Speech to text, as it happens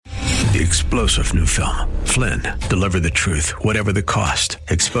the explosive new film, Flynn, Deliver the Truth, Whatever the Cost,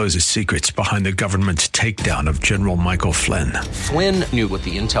 exposes secrets behind the government's takedown of General Michael Flynn. Flynn knew what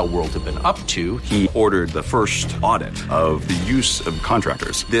the intel world had been up to. He ordered the first audit of the use of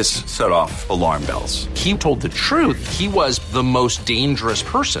contractors. This set off alarm bells. He told the truth. He was the most dangerous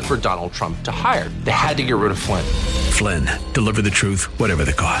person for Donald Trump to hire. They had to get rid of Flynn. Flynn, Deliver the Truth, Whatever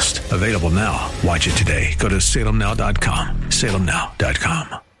the Cost. Available now. Watch it today. Go to salemnow.com.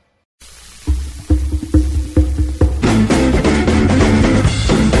 salemnow.com.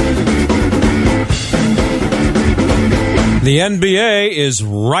 The NBA is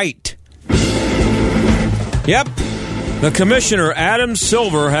right. Yep. The commissioner, Adam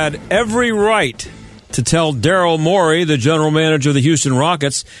Silver, had every right to tell Daryl Morey, the general manager of the Houston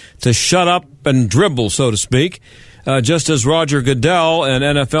Rockets, to shut up and dribble, so to speak, just as Roger Goodell and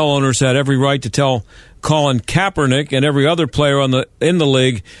NFL owners had every right to tell Colin Kaepernick and every other player in the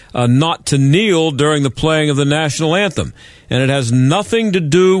league not to kneel during the playing of the national anthem. And it has nothing to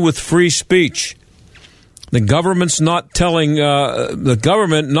do with free speech. The government not telling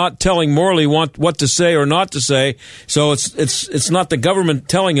Morley what to say or not to say. So it's not the government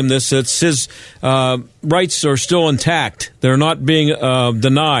telling him this. It's his rights are still intact. They're not being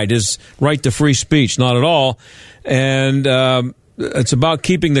denied his right to free speech, not at all. And it's about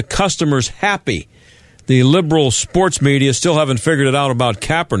keeping the customers happy. The liberal sports media still haven't figured it out about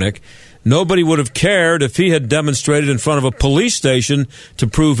Kaepernick. Nobody would have cared if he had demonstrated in front of a police station to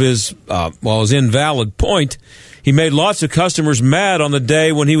prove his invalid point. He made lots of customers mad on the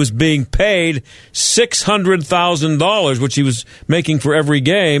day when he was being paid $600,000, which he was making for every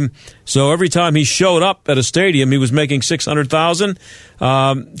game. So every time he showed up at a stadium, he was making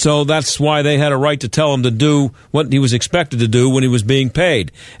 $600,000. So that's why they had a right to tell him to do what he was expected to do when he was being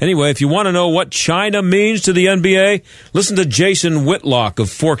paid. Anyway, if you want to know what China means to the NBA, listen to Jason Whitlock of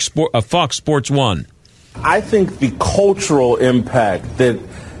Fox Sports 1. I think the cultural impact that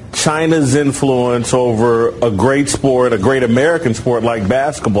China's influence over a great sport, a great American sport like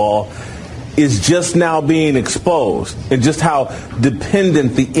basketball, is just now being exposed, and just how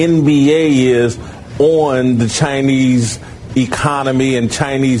dependent the NBA is on the Chinese economy and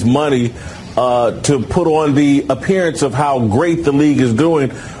Chinese money to put on the appearance of how great the league is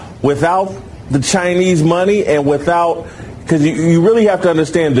doing. Without the Chinese money and without, because you really have to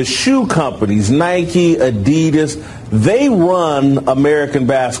understand the shoe companies, Nike, Adidas, they run American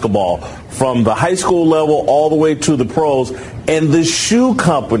basketball from the high school level all the way to the pros, and the shoe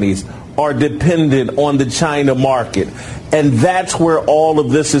companies are dependent on the China market. And that's where all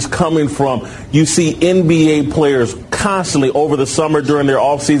of this is coming from. You see NBA players constantly over the summer during their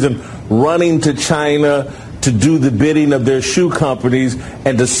offseason running to China to do the bidding of their shoe companies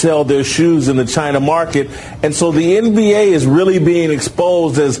and to sell their shoes in the China market. And so the NBA is really being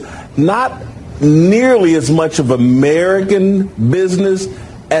exposed as not nearly as much of American business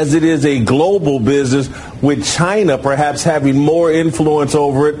as it is a global business, with China perhaps having more influence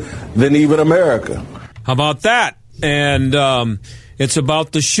over it than even America. How about that? And it's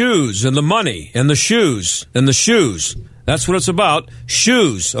about the shoes and the money and the shoes and the shoes. That's what it's about.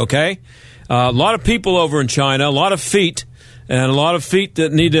 Shoes, okay? A lot of people over in China, a lot of feet, and a lot of feet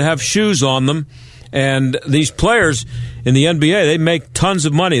that need to have shoes on them. And these players in the NBA, they make tons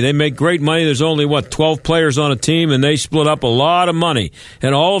of money. They make great money. There's only, 12 players on a team, and they split up a lot of money.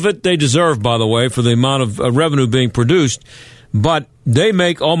 And all of it they deserve, by the way, for the amount of revenue being produced. But they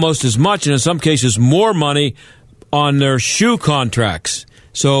make almost as much, and in some cases more money, on their shoe contracts.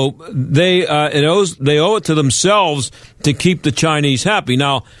 So they owe it to themselves to keep the Chinese happy.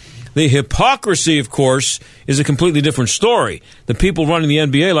 Now, the hypocrisy, of course, is a completely different story. The people running the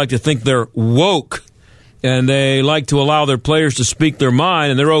NBA like to think they're woke, and they like to allow their players to speak their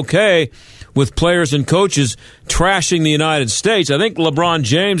mind, and they're okay with players and coaches trashing the United States. I think LeBron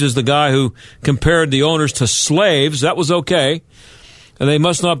James is the guy who compared the owners to slaves. That was okay. And they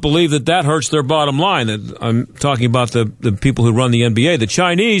must not believe that hurts their bottom line. I'm talking about the people who run the NBA. The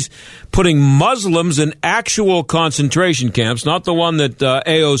Chinese putting Muslims in actual concentration camps, not the one that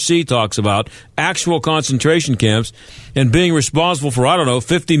AOC talks about, actual concentration camps, and being responsible for,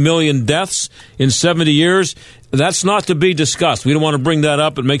 50 million deaths in 70 years. That's not to be discussed. We don't want to bring that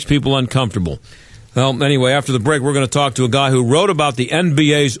up. It makes people uncomfortable. Well, anyway, after the break, we're going to talk to a guy who wrote about the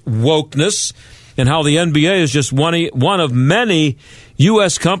NBA's wokeness and how the NBA is just one of many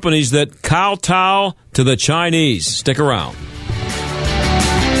U.S. companies that kowtow to the Chinese. Stick around.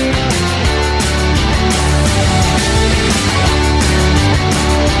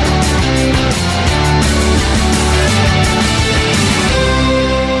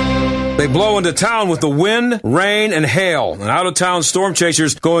 They blow into town with the wind, rain, and hail. And out-of-town storm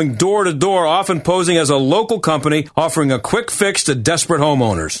chasers going door to door, often posing as a local company offering a quick fix to desperate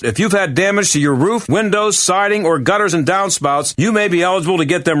homeowners. If you've had damage to your roof, windows, siding, or gutters and downspouts, you may be eligible to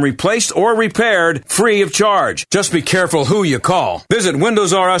get them replaced or repaired free of charge. Just be careful who you call. Visit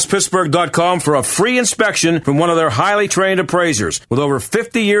WindowsRUsPittsburgh.com for a free inspection from one of their highly trained appraisers. With over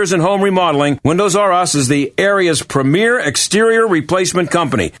 50 years in home remodeling, Windows R Us is the area's premier exterior replacement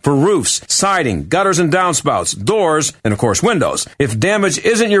company for roofs, siding, gutters and downspouts, doors, and of course windows. If damage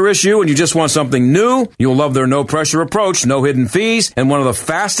isn't your issue and you just want something new, you'll love their no-pressure approach, no hidden fees, and one of the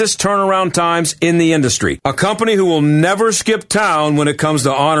fastest turnaround times in the industry. A company who will never skip town when it comes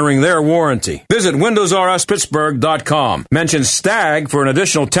to honoring their warranty. Visit WindowsRUsPittsburgh.com. Mention STAG for an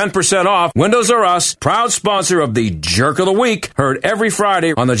additional 10% off. Windows R Us, proud sponsor of the Jerk of the Week, heard every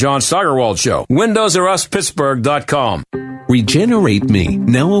Friday on the John Steigerwald Show. WindowsRUsPittsburgh.com. Regenerate Me,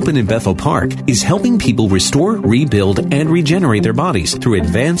 now open in Bethel Park, is helping people restore, rebuild, and regenerate their bodies through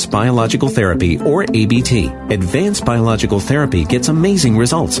Advanced Biological Therapy, or ABT. Advanced Biological Therapy gets amazing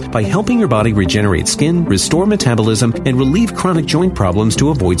results by helping your body regenerate skin, restore metabolism, and relieve chronic joint problems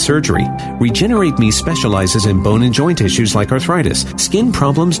to avoid surgery. Regenerate Me specializes in bone and joint issues like arthritis, skin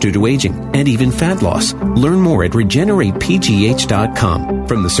problems due to aging, and even fat loss. Learn more at regeneratepgh.com.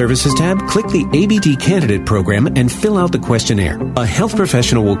 From the Services tab, click the ABT Candidate Program and fill out the questionnaire. A health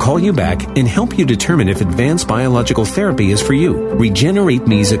professional will call you back and help you determine if advanced biological therapy is for you. Regenerate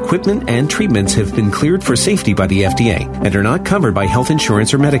Me's equipment and treatments have been cleared for safety by the FDA and are not covered by health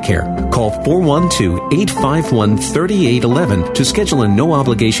insurance or Medicare. Call 412-851-3811 to schedule a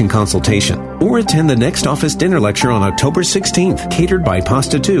no-obligation consultation or attend the next office dinner lecture on October 16th, catered by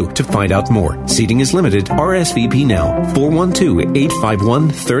Pasta 2, to find out more. Seating is limited. RSVP now.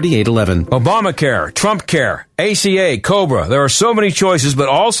 412-851-3811. Obamacare, Trump Care, ACA, COBRA. There are so many choices, but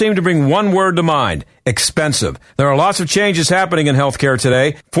all seem to bring one word to mind: expensive. There are lots of changes happening in healthcare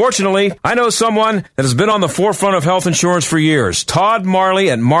today. Fortunately, I know someone that has been on the forefront of health insurance for years. Todd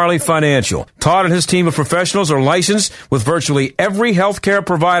Marley at Marley Financial. Todd and his team of professionals are licensed with virtually every healthcare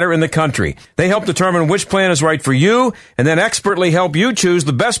provider in the country. They help determine which plan is right for you and then expertly help you choose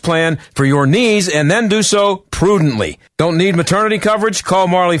the best plan for your needs and then do so prudently. Don't need maternity coverage? Call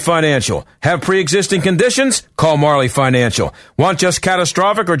Marley Financial. Have pre-existing conditions? Call Marley Financial. Want just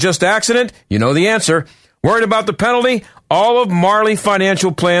catastrophic or just accident? You know the answer. Worried about the penalty? All of Marley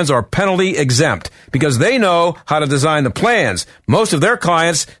Financial plans are penalty exempt because they know how to design the plans. Most of their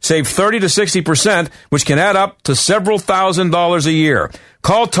clients save 30 to 60%, which can add up to several $1,000s a year.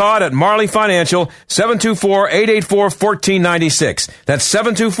 Call Todd at Marley Financial, 724-884-1496. That's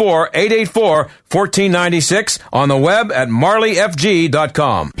 724-884-1496 on the web at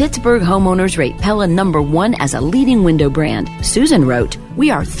marleyfg.com. Pittsburgh homeowners rate Pella #1 as a leading window brand. Susan wrote,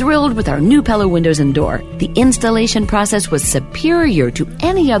 "We are thrilled with our new Pella windows and door. The installation process was superior to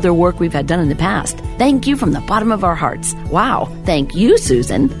any other work we've had done in the past. Thank you from the bottom of our hearts." Wow. Thank you,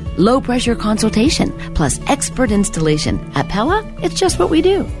 Susan. Low pressure consultation plus expert installation. At Pella, it's just what we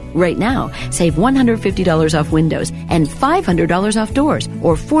do. Right now, save $150 off windows and $500 off doors,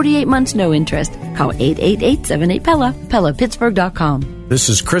 or 48 months no interest. Call 888-78-PELLA, PellaPittsburgh.com. This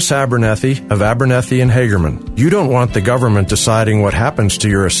is Chris Abernethy of Abernethy and Hagerman. You don't want the government deciding what happens to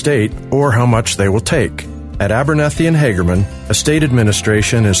your estate or how much they will take. At Abernethy and Hagerman, estate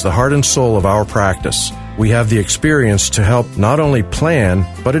administration is the heart and soul of our practice. We have the experience to help not only plan,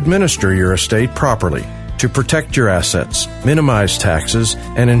 but administer your estate properly, to protect your assets, minimize taxes,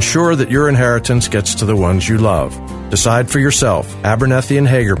 and ensure that your inheritance gets to the ones you love. Decide for yourself. Abernethy and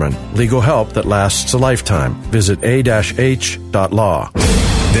Hagerman. Legal help that lasts a lifetime. Visit a-h.law.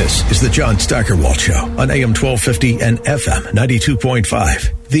 This is the John Steigerwald Show on AM 1250 and FM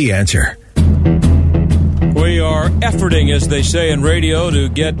 92.5. The Answer. We are efforting, as they say in radio, to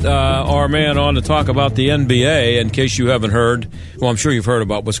get our man on to talk about the NBA, in case you haven't heard. Well, I'm sure you've heard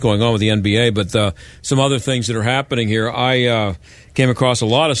about what's going on with the NBA, but some other things that are happening here. I came across a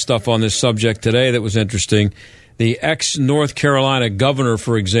lot of stuff on this subject today that was interesting. The ex-North Carolina governor,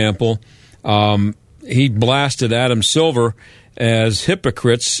 for example, he blasted Adam Silver as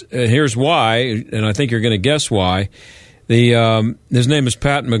hypocrites. Here's why, and I think you're going to guess why. His name is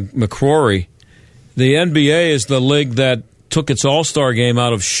Pat McCrory. The NBA is the league that took its All-Star game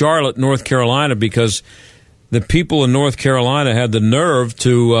out of Charlotte, North Carolina, because the people in North Carolina had the nerve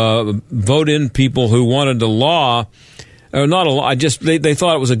to vote in people who wanted a law, or not a law. They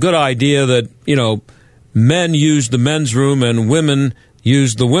thought it was a good idea that, you know, men used the men's room and women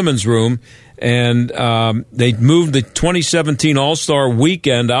used the women's room, and they moved the 2017 All-Star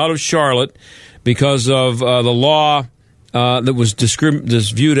weekend out of Charlotte because of the law that was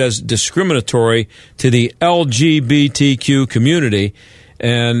viewed as discriminatory to the LGBTQ community.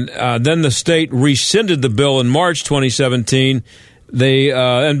 And then the state rescinded the bill in March 2017. The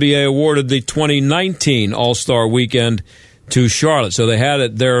NBA awarded the 2019 All-Star Weekend to Charlotte. So they had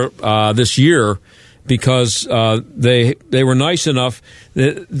it there this year because they were nice enough.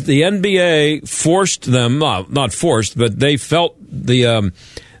 The NBA forced them, not forced, but they felt the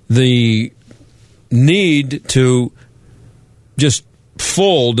need to just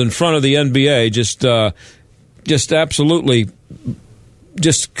fold in front of the NBA, just absolutely,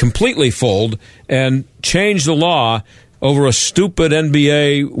 just completely fold and change the law over a stupid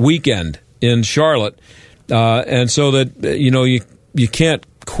NBA weekend in Charlotte. And so that, you can't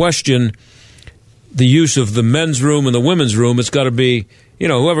question the use of the men's room and the women's room. It's got to be,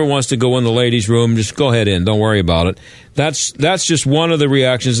 whoever wants to go in the ladies' room, just go ahead in. Don't worry about it. That's just one of the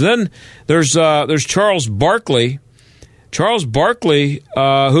reactions. Then there's Charles Barkley. Charles Barkley,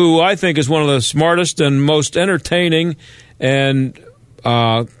 who I think is one of the smartest and most entertaining and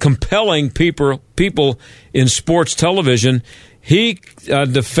compelling people in sports television. He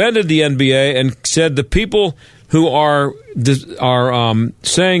defended the NBA and said the people who are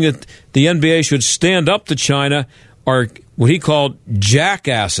saying that the NBA should stand up to China are what he called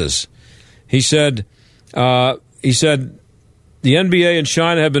jackasses. He said the NBA and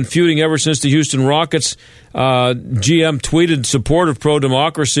China have been feuding ever since the Houston Rockets GM tweeted support of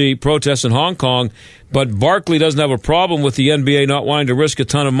pro-democracy protests in Hong Kong, but Barkley doesn't have a problem with the NBA not wanting to risk a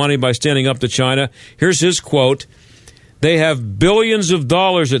ton of money by standing up to China. Here's his quote: "They have billions of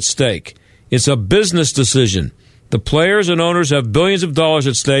dollars at stake. It's a business decision. The players and owners have billions of dollars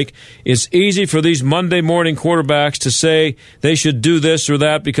at stake. It's easy for these Monday morning quarterbacks to say they should do this or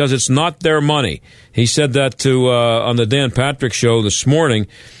that because it's not their money." He said that on the Dan Patrick Show this morning.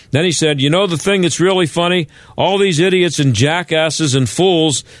 Then he said, the thing that's really funny? All these idiots and jackasses and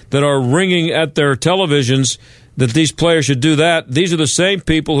fools that are ringing at their televisions that these players should do that, these are the same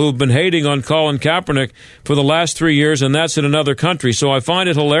people who have been hating on Colin Kaepernick for the last 3 years, and that's in another country. So I find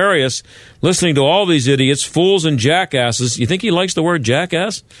it hilarious listening to all these idiots, fools and jackasses. You think he likes the word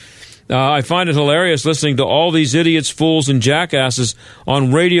jackass? I find it hilarious listening to all these idiots, fools, and jackasses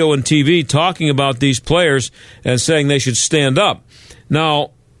on radio and TV talking about these players and saying they should stand up.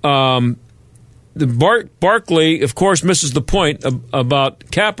 Now, Barkley, of course, misses the point about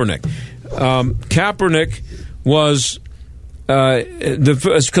Kaepernick. Kaepernick was,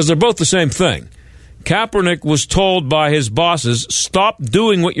 because they're both the same thing. Kaepernick was told by his bosses, stop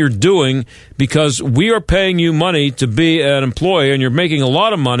doing what you're doing because we are paying you money to be an employee and you're making a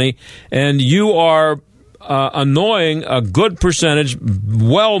lot of money and you are annoying a good percentage,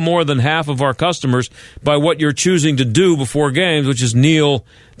 well more than half of our customers, by what you're choosing to do before games, which is kneel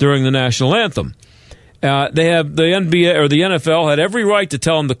during the national anthem. They have the NBA or the NFL had every right to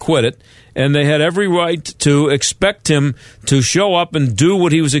tell him to quit it, and they had every right to expect him to show up and do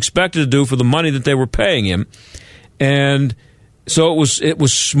what he was expected to do for the money that they were paying him. And so it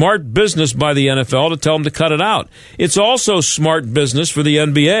was smart business by the NFL to tell him to cut it out. It's also smart business for the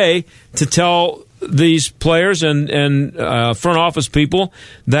NBA to tell these players and front office people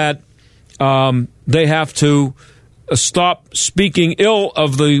that they have to stop speaking ill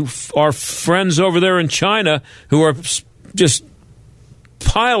of our friends over there in China who are just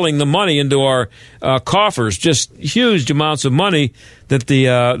piling the money into our coffers, just huge amounts of money that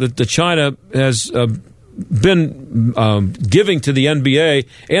the China has been giving to the NBA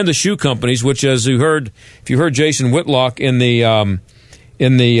and the shoe companies, which, as you heard, if you heard Jason Whitlock in the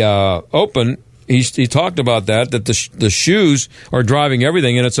Open. He talked about that the shoes are driving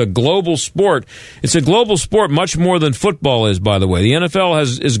everything, and it's a global sport. It's a global sport much more than football is, by the way. The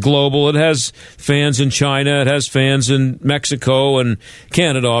NFL is global. It has fans in China. It has fans in Mexico and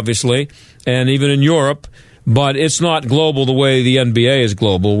Canada, obviously, and even in Europe. But it's not global the way the NBA is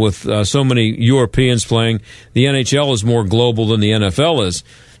global with so many Europeans playing. The NHL is more global than the NFL is.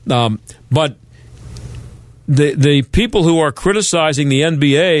 But the people who are criticizing the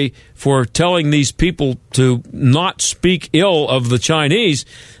NBA for telling these people to not speak ill of the Chinese,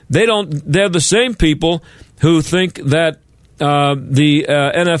 they're the same people who think that the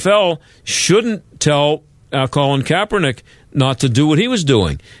NFL shouldn't tell Colin Kaepernick not to do what he was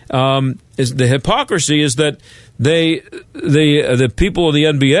doing. The hypocrisy is that the people of the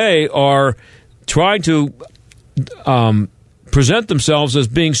NBA are trying to present themselves as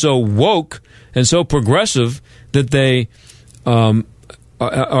being so woke and so progressive that they are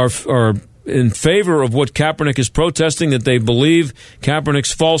in favor of what Kaepernick is protesting, that they believe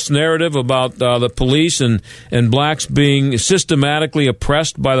Kaepernick's false narrative about the police and blacks being systematically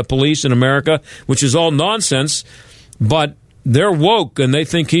oppressed by the police in America, which is all nonsense. but they're woke, and they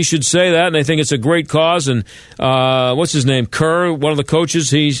think he should say that, and they think it's a great cause. And what's his name? Kerr, one of the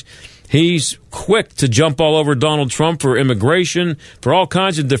coaches, he's quick to jump all over Donald Trump for immigration, for all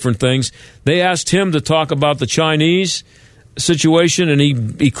kinds of different things. They asked him to talk about the Chinese situation, and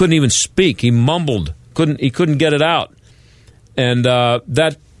he couldn't even speak. He mumbled. He couldn't get it out. And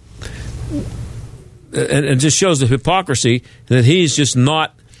that and just shows the hypocrisy that he's just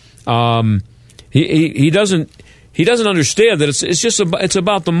not. He doesn't understand that it's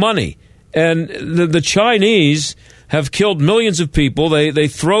about the money. And the Chinese have killed millions of people. They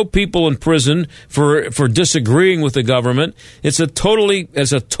throw people in prison for disagreeing with the government. It's a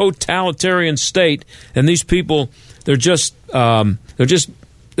totalitarian state, and these people they're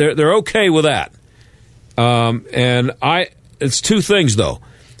okay with that. And it's two things though.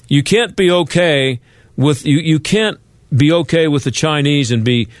 You can't be okay with you can't be okay with the Chinese and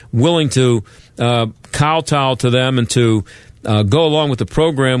be willing to kowtow to them and to go along with the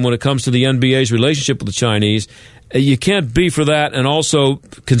program when it comes to the NBA's relationship with the Chinese. You can't be for that and also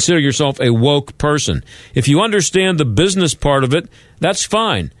consider yourself a woke person. If you understand the business part of it, that's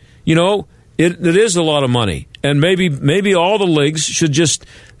fine. You know, it is a lot of money. And maybe all the leagues should just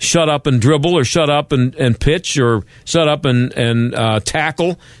shut up and dribble, or shut up and pitch, or shut up and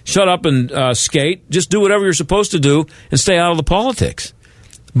tackle, shut up and skate. Just do whatever you're supposed to do and stay out of the politics.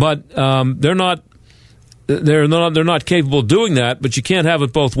 But they're not capable of doing that. But you can't have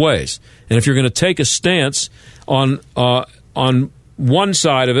it both ways. And if you're going to take a stance on one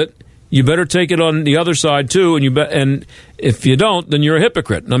side of it, you better take it on the other side too. And if you don't, then you're a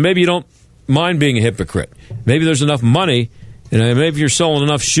hypocrite. Now maybe you don't mind being a hypocrite. Maybe there's enough money, and maybe you're selling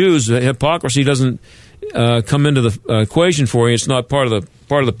enough shoes. Hypocrisy doesn't come into the equation for you. It's not part of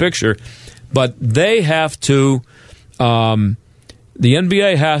the picture. But they have to. The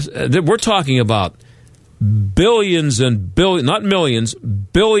NBA has. We're talking about billions and billions, not millions,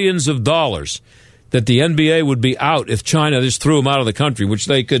 billions of dollars that the NBA would be out if China just threw them out of the country, which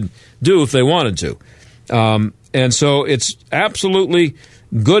they could do if they wanted to. And so it's absolutely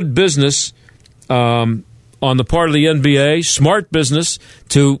good business on the part of the NBA, smart business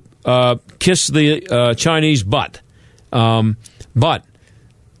to kiss the Chinese butt. But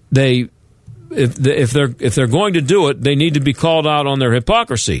if they're going to do it, they need to be called out on their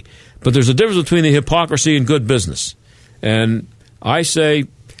hypocrisy. But there's a difference between the hypocrisy and good business. And I say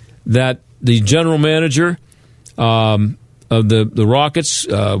that the general manager of the Rockets,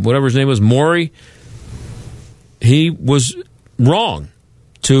 whatever his name was, Morey, he was wrong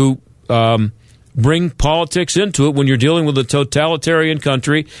to bring politics into it when you're dealing with a totalitarian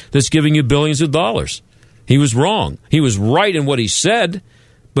country that's giving you billions of dollars. He was wrong. He was right in what he said,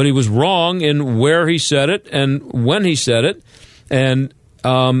 but he was wrong in where he said it and when he said it. And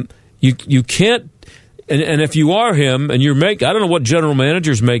you can't. And if you are him and I don't know what general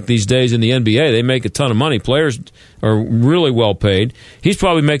managers make these days in the NBA. They make a ton of money. Players are really well paid. He's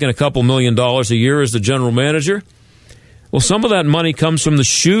probably making a couple $1 million a year as the general manager. Well, some of that money comes from the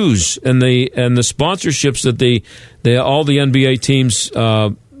shoes and the sponsorships that all the NBA teams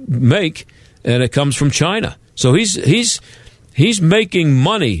make, and it comes from China. So he's making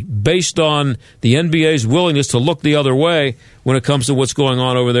money based on the NBA's willingness to look the other way when it comes to what's going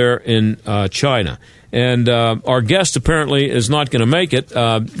on over there in China. And our guest apparently is not going to make it,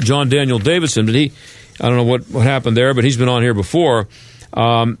 John Daniel Davidson. But I don't know what happened there, but he's been on here before.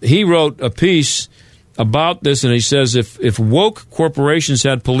 He wrote a piece about this, and he says if woke corporations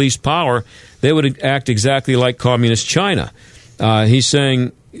had police power, they would act exactly like communist China. He's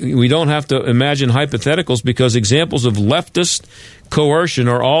saying we don't have to imagine hypotheticals because examples of leftist coercion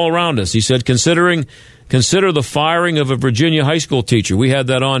are all around us. He said, consider the firing of a Virginia high school teacher. We had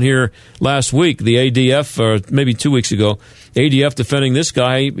that on here last week, the ADF, or maybe 2 weeks ago, ADF defending this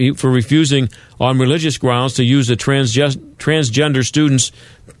guy for refusing on religious grounds to use a transgender student's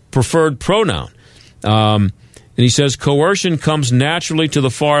preferred pronoun. And he says coercion comes naturally to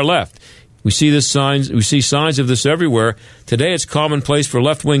the far left. We see signs of this everywhere. Today it's commonplace for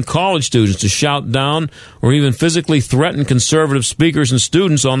left-wing college students to shout down or even physically threaten conservative speakers and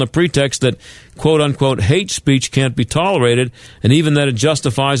students on the pretext that quote-unquote hate speech can't be tolerated and even that it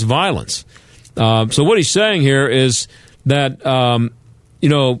justifies violence. So what he's saying here is that, the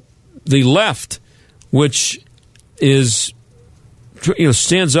left, which is,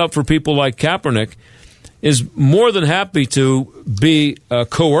 stands up for people like Kaepernick, is more than happy to be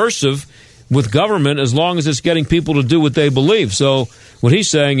coercive with government as long as it's getting people to do what they believe. So what he's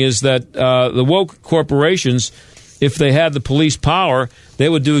saying is that the woke corporations, if they had the police power, they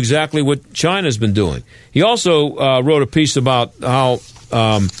would do exactly what China's been doing. He also wrote a piece about how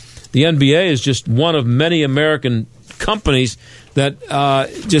the NBA is just one of many American companies that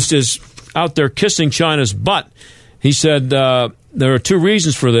just is out there kissing China's butt. He said there are two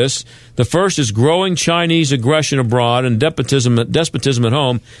reasons for this. The first is growing Chinese aggression abroad and despotism at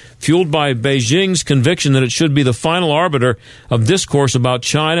home, fueled by Beijing's conviction that it should be the final arbiter of discourse about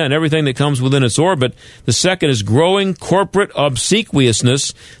China and everything that comes within its orbit. The second is growing corporate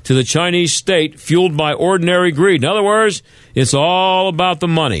obsequiousness to the Chinese state, fueled by ordinary greed. In other words, it's all about the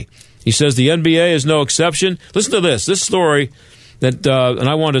money. He says the NBA is no exception. Listen to this story. And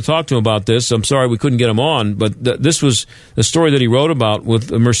I wanted to talk to him about this. I'm sorry we couldn't get him on, but this was the story that he wrote about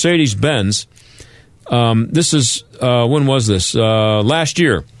with Mercedes-Benz. This is, when was this? Last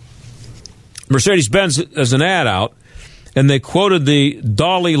year. Mercedes-Benz has an ad out, and they quoted the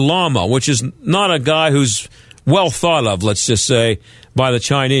Dalai Lama, which is not a guy who's well thought of, let's just say, by the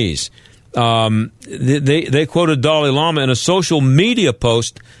Chinese. They quoted Dalai Lama in a social media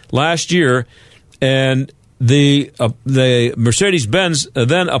post last year, and the Mercedes-Benz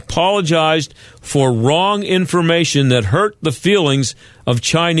then apologized for wrong information that hurt the feelings of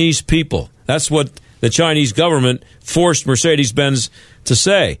Chinese people. That's what the Chinese government forced Mercedes-Benz to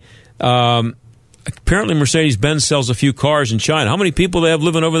say. Apparently, Mercedes-Benz sells a few cars in China. How many people they have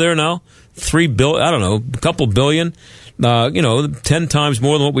living over there now? 3 billion? I don't know, a couple billion. 10 times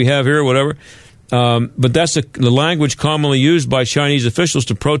more than what we have here, or whatever. But that's the language commonly used by Chinese officials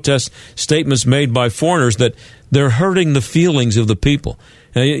to protest statements made by foreigners that they're hurting the feelings of the people.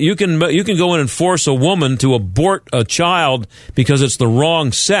 Now, you can go in and force a woman to abort a child because it's the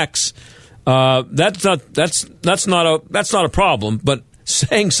wrong sex. That's not a problem. But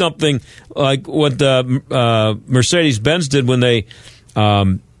saying something like what Mercedes-Benz did when they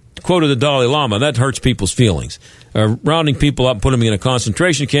quoted the Dalai Lama, that hurts people's feelings. Rounding people up and putting them in a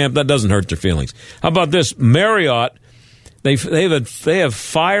concentration camp, that doesn't hurt their feelings. How about this? Marriott, they have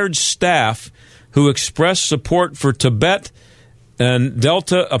fired staff who expressed support for Tibet, and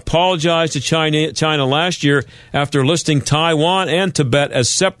Delta apologized to China last year after listing Taiwan and Tibet as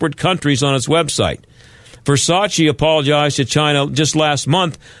separate countries on its website. Versace apologized to China just last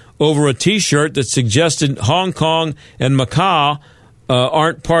month over a T-shirt that suggested Hong Kong and Macau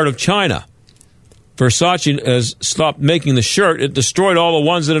aren't part of China. Versace has stopped making the shirt. It destroyed all the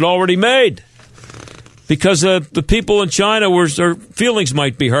ones that it already made because the people in China their feelings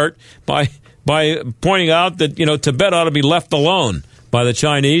might be hurt by pointing out that Tibet ought to be left alone by the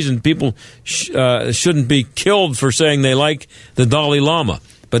Chinese, and people shouldn't be killed for saying they like the Dalai Lama.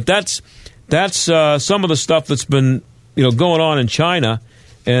 But that's some of the stuff that's been going on in China,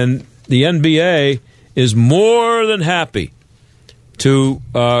 and the NBA is more than happy to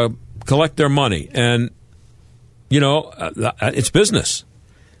collect their money, and it's business,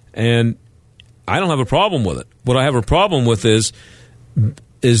 and I don't have a problem with it. What I have a problem with is the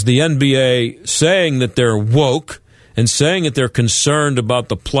NBA saying that they're woke and saying that they're concerned about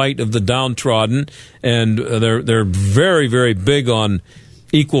the plight of the downtrodden, and they're very, very big on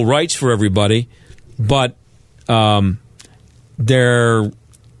equal rights for everybody, but they're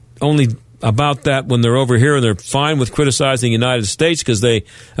only about that when they're over here, and they're fine with criticizing the United States because they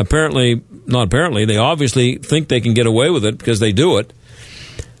they obviously think they can get away with it because they do it.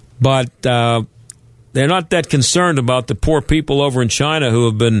 But they're not that concerned about the poor people over in China who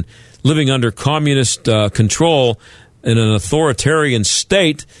have been living under communist control in an authoritarian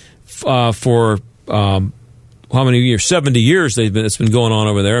state for how many years? 70 years it's been going on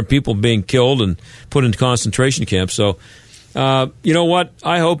over there, and people being killed and put into concentration camps. So, you know what?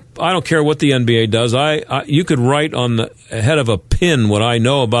 I don't care what the NBA does. You could write on the head of a pin what I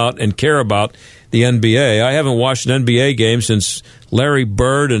know about and care about the NBA. I haven't watched an NBA game since Larry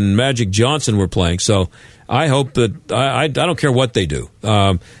Bird and Magic Johnson were playing. So I hope that I don't care what they do.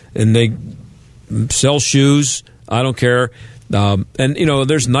 And they sell shoes. I don't care. And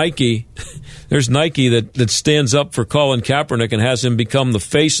there's Nike. There's Nike that stands up for Colin Kaepernick and has him become the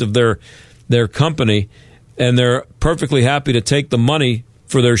face of their company. And they're perfectly happy to take the money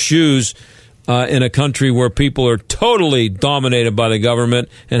for their shoes in a country where people are totally dominated by the government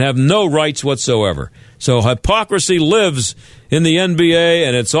and have no rights whatsoever. So hypocrisy lives in the NBA,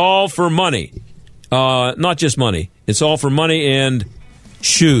 and it's all for money. Not just money. It's all for money and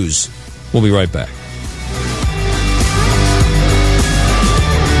shoes. We'll be right back.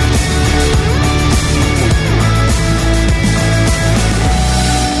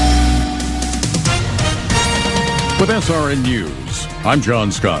 With SRN News, I'm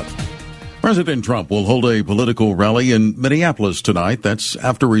John Scott. President Trump will hold a political rally in Minneapolis tonight. That's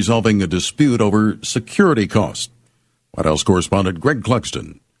after resolving a dispute over security costs. White House correspondent Greg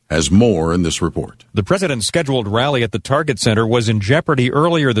Cluxton has more in this report. The president's scheduled rally at the Target Center was in jeopardy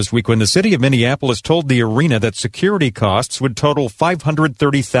earlier this week when the city of Minneapolis told the arena that security costs would total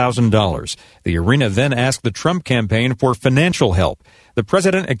 $530,000. The arena then asked the Trump campaign for financial help. The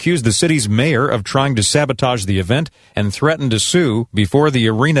president accused the city's mayor of trying to sabotage the event and threatened to sue before the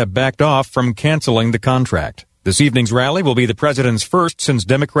arena backed off from canceling the contract. This evening's rally will be the president's first since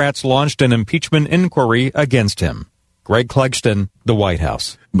Democrats launched an impeachment inquiry against him. Greg Clugston, the White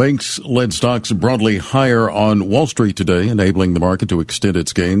House. Banks led stocks broadly higher on Wall Street today, enabling the market to extend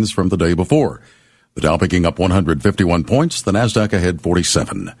its gains from the day before. The Dow picking up 151 points, the Nasdaq ahead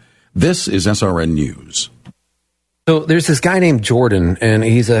 47. This is SRN News. So there's this guy named Jordan, and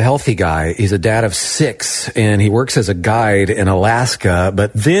he's a healthy guy. He's a dad of 6, and he works as a guide in Alaska.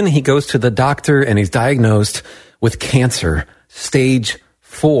 But then he goes to the doctor, and he's diagnosed with cancer, stage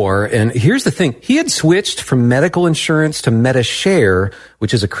 4. And here's the thing. He had switched from medical insurance to MediShare,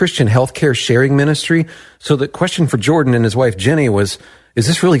 which is a Christian healthcare sharing ministry. So the question for Jordan and his wife, Jenny, was, is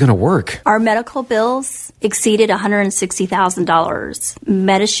this really going to work? Our medical bills exceeded $160,000.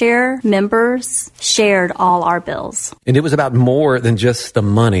 MediShare members shared all our bills. And it was about more than just the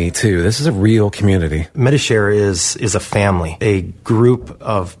money, too. This is a real community. MediShare is a family, a group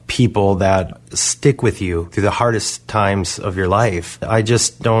of people that stick with you through the hardest times of your life. I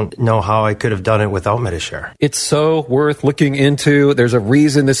just don't know how I could have done it without MediShare. It's so worth looking into. There's a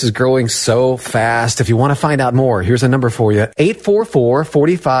reason this is growing so fast. If you want to find out more, here's a number for you.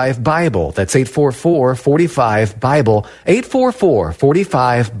 844-45-BIBLE. That's 844-45-BIBLE.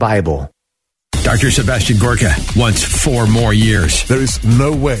 844-45-BIBLE. Dr. Sebastian Gorka wants 4 more years. There is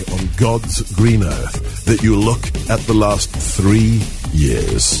no way on God's green earth that you look at the last 3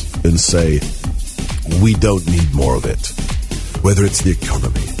 years and say, we don't need more of it. Whether it's the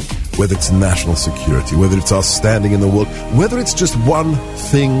economy, whether it's national security, whether it's our standing in the world, whether it's just one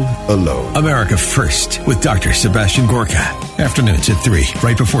thing alone. America First with Dr. Sebastian Gorka. Afternoons at 3,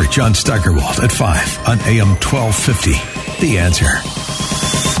 right before John Steigerwald at 5 on AM 1250. The Answer.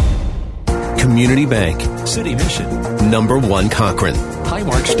 Community Bank, City Mission, Number 1 Cochrane,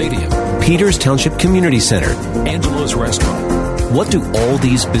 Highmark Stadium, Peters Township Community Center, Angelo's Restaurant. What do all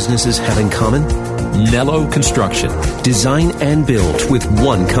these businesses have in common? Nello Construction. Design and build with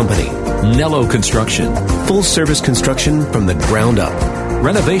one company. Nello Construction. Full service construction from the ground up.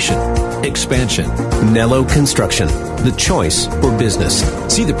 Renovation. Expansion. Nello Construction. The choice for business.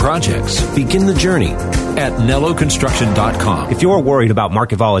 See the projects. Begin the journey at NelloConstruction.com. If you're worried about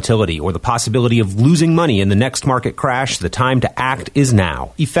market volatility or the possibility of losing money in the next market crash, the time to act is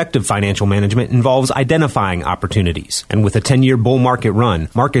now. Effective financial management involves identifying opportunities. And with a 10-year bull market run,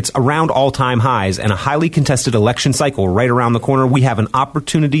 markets around all-time highs, and a highly contested election cycle right around the corner, we have an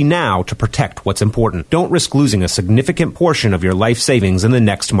opportunity now to protect what's important. Don't risk losing a significant portion of your life savings in the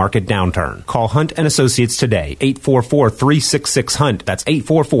next market downturn. Call Hunt & Associates today, 844-366-HUNT. That's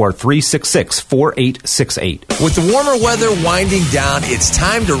 844-366-4868. With the warmer weather winding down, it's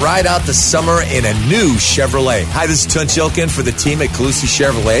time to ride out the summer in a new Chevrolet. Hi, this is Tunch Ilkin for the team at Calusi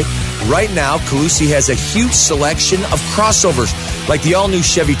Chevrolet. Right now, Calusi has a huge selection of crossovers, like the all-new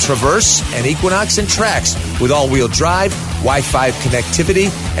Chevy Traverse and Equinox and Trax, with all-wheel drive, Wi-Fi connectivity,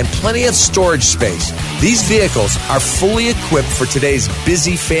 and plenty of storage space. These vehicles are fully equipped for today's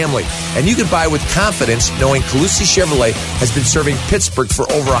busy family, and you can buy with confidence knowing Calusi Chevrolet has been serving Pittsburgh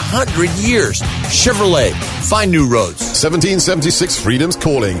for over 100 years. Chevrolet, find new roads. 1776 Freedom's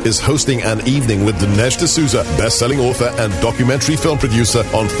Calling is hosting an evening with Dinesh D'Souza, best-selling author and documentary film producer,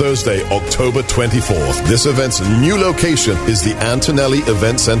 on Thursday, October 24th. This event's new location is the Antonelli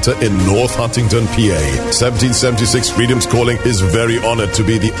Event Center in North Huntington, PA. 1776 Freedom's Calling is very honored to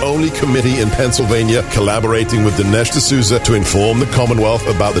be the only committee in Pennsylvania collaborating with Dinesh D'Souza to inform the Commonwealth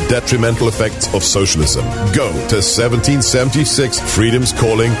about the detrimental effects of socialism. Go to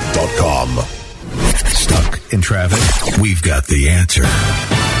 1776freedomscalling.com. Stuck in traffic? We've got the answer.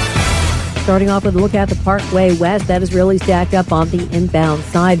 Starting off with a look at the Parkway West, that is really stacked up on the inbound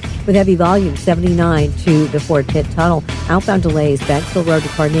side with heavy volume, 79 to the Fort Pitt Tunnel. Outbound delays, Banksville Road to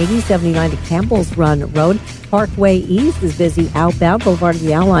Carnegie, 79 to Campbell's Run Road. Parkway East is busy outbound, Boulevard of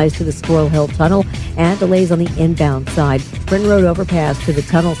the Allies to the Squirrel Hill Tunnel, and delays on the inbound side. Britton Road overpass to the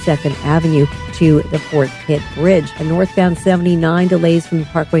Tunnel, 2nd Avenue to the Fort Pitt Bridge. And northbound 79 delays from the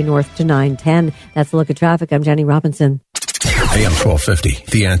Parkway North to 910. That's a look at traffic. I'm Jenny Robinson. AM 1250,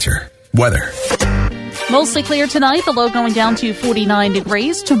 The Answer. Weather. Mostly clear tonight, the low going down to 49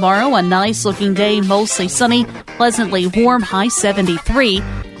 degrees. Tomorrow, a nice-looking day, mostly sunny, pleasantly warm, high 73.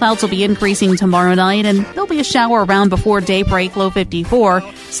 Clouds will be increasing tomorrow night, and there'll be a shower around before daybreak, low 54.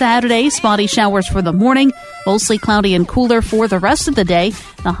 Saturday, spotty showers for the morning, Mostly cloudy and cooler for the rest of the day.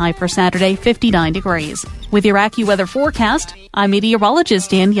 The high for Saturday, 59 degrees. With your AccuWeather forecast, I'm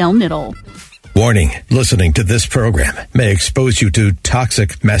meteorologist Danielle Niddle. Warning, listening to this program may expose you to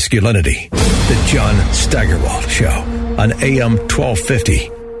toxic masculinity. The John Steigerwald Show on AM 1250.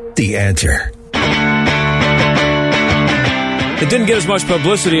 The Answer. It didn't get as much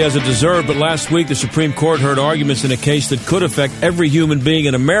publicity as it deserved, but last week the Supreme Court heard arguments in a case that could affect every human being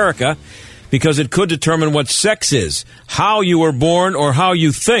in America because it could determine what sex is, how you were born, or how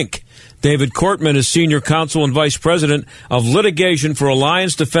you think. David Cortman is Senior Counsel and Vice President of Litigation for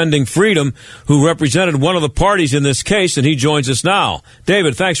Alliance Defending Freedom, who represented one of the parties in this case, and he joins us now.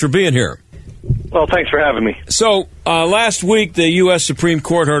 David, thanks for being here. Well, thanks for having me. So, last week, the U.S. Supreme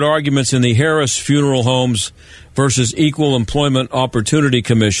Court heard arguments in the Harris Funeral Homes versus Equal Employment Opportunity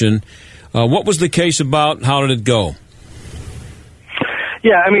Commission. What was the case about? How did it go?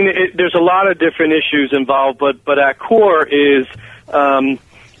 Yeah, I mean, there's a lot of different issues involved, but at core is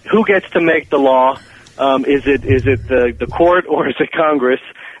who gets to make the law? Is it the court or is it Congress?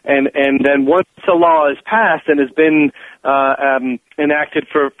 And then once the law is passed and has been enacted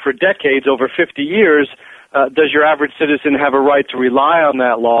for decades, over 50 years, does your average citizen have a right to rely on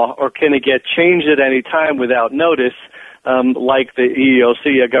that law, or can it get changed at any time without notice, like the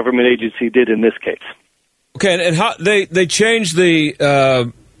EEOC, a government agency, did in this case? Okay, and how they changed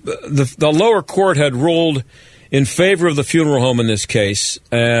the lower court had ruled in favor of the funeral home in this case,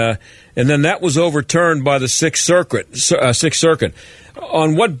 and then that was overturned by the Sixth Circuit.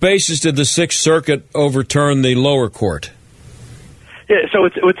 On what basis did the Sixth Circuit overturn the lower court? Yeah, so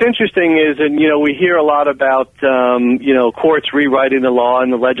what's interesting is, and we hear a lot about courts rewriting the law,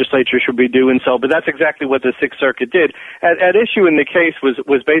 and the legislature should be doing so, but that's exactly what the Sixth Circuit did. At issue in the case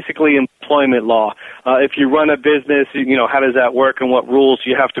was basically employment law. If you run a business, how does that work, and what rules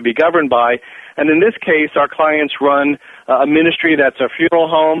you have to be governed by? And in this case, our clients run a ministry that's a funeral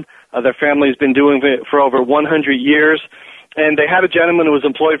home. Their family's been doing it for over 100 years. And they had a gentleman who was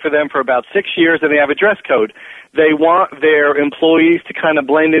employed for them for about 6 years, and they have a dress code. They want their employees to kind of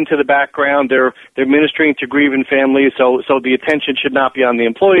blend into the background. They're ministering to grieving families, so the attention should not be on the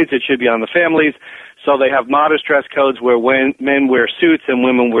employees, it should be on the families. So they have modest dress codes where men wear suits and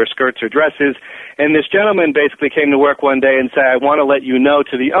women wear skirts or dresses. And this gentleman basically came to work one day and said, I want to let you know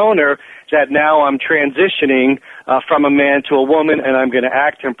to the owner that now I'm transitioning from a man to a woman, and I'm going to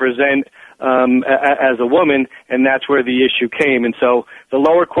act and present as a woman, and that's where the issue came. And so the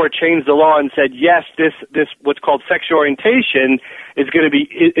lower court changed the law and said, yes, this what's called sexual orientation is going to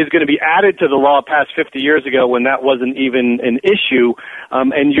be added to the law passed 50 years ago when that wasn't even an issue,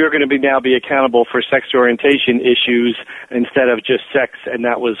 and you're going to now be accountable for sexual orientation issues instead of just sex, and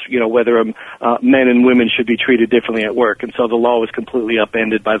that was whether men and women should be treated differently at work. And so the law was completely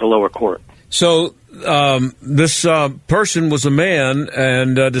upended by the lower court. So this person was a man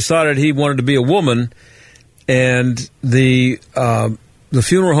and decided he wanted to be a woman, and the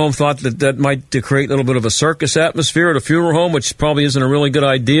funeral home thought that might create a little bit of a circus atmosphere at a funeral home, which probably isn't a really good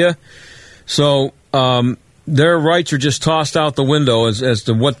idea. So their rights are just tossed out the window as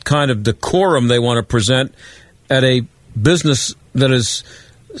to what kind of decorum they want to present at a business that is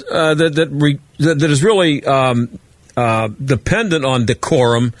that is really dependent on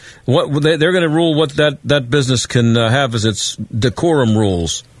decorum. What they're going to rule what that business can have as its decorum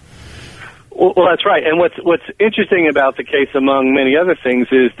rules. Well, that's right. And what's interesting about the case, among many other things,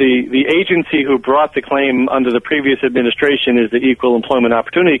 is the agency who brought the claim under the previous administration is the Equal Employment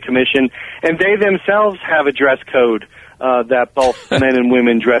Opportunity Commission, and they themselves have a dress code that both men and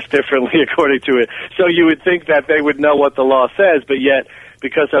women dress differently according to it. So you would think that they would know what the law says, but yet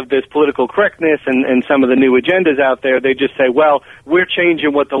because of this political correctness and some of the new agendas out there, they just say, well, we're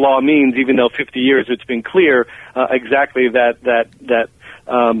changing what the law means, even though 50 years it's been clear exactly that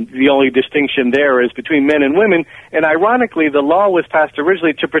the only distinction there is between men and women. And ironically, the law was passed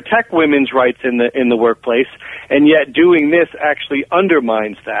originally to protect women's rights in the workplace, and yet doing this actually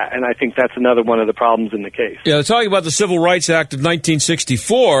undermines that. And I think that's another one of the problems in the case. Yeah, they're talking about the Civil Rights Act of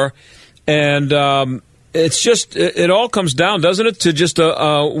 1964, and it's just it all comes down, doesn't it, to just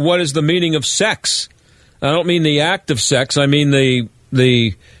what is the meaning of sex? I don't mean the act of sex. I mean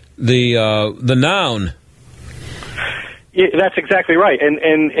the noun. Yeah, that's exactly right. And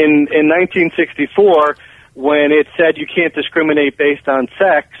in 1964, when it said you can't discriminate based on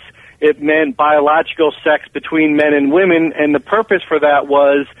sex, it meant biological sex between men and women, and the purpose for that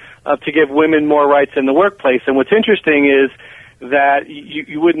was to give women more rights in the workplace. And what's interesting is that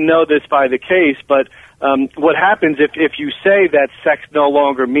you wouldn't know this by the case, but what happens if you say that sex no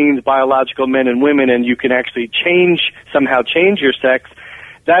longer means biological men and women, and you can actually somehow change your sex,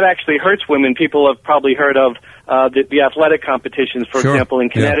 that actually hurts women. People have probably heard of the athletic competitions, for example, in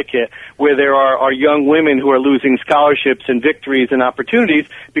Connecticut, where there are young women who are losing scholarships and victories and opportunities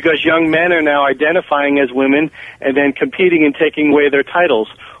because young men are now identifying as women and then competing and taking away their titles.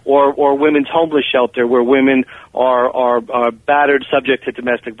 Or women's homeless shelter, where women are battered, subject to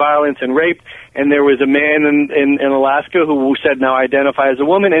domestic violence and rape. And there was a man in Alaska who said now identify as a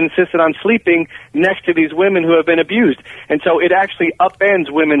woman and insisted on sleeping next to these women who have been abused. And so it actually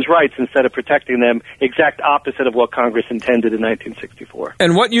upends women's rights instead of protecting them, exact opposite of what Congress intended in 1964.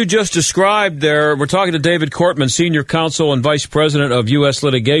 And what you just described there, we're talking to David Cortman, Senior Counsel and Vice President of U.S.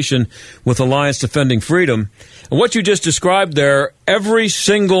 Litigation with Alliance Defending Freedom. And what you just described there, every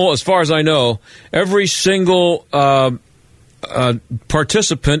single, as far as I know, every single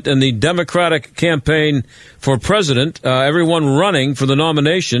participant in the Democratic campaign for president, everyone running for the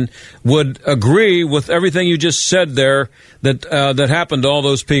nomination, would agree with everything you just said there that happened to all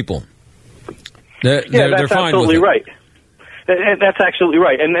those people. They're that's fine absolutely with it. right. That's absolutely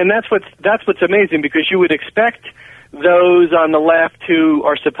right, and that's what's amazing, because you would expect those on the left who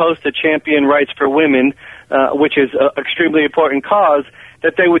are supposed to champion rights for women, which is an extremely important cause,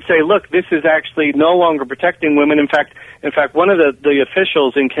 that they would say, look, this is actually no longer protecting women. In fact, one of the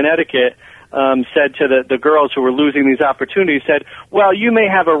officials in Connecticut said to the girls who were losing these opportunities, said, well, you may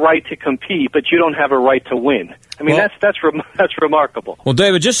have a right to compete, but you don't have a right to win. I mean, that's remarkable. Well,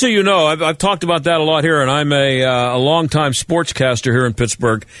 David, just so you know, I've talked about that a lot here, and I'm a longtime sportscaster here in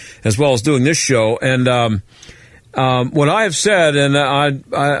Pittsburgh, as well as doing this show. And what I have said, and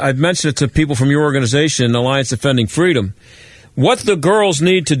I've mentioned it to people from your organization, Alliance Defending Freedom, what the girls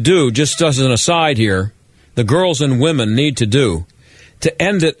need to do, just as an aside here, the girls and women need to do to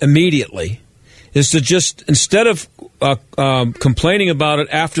end it immediately is to just, instead of complaining about it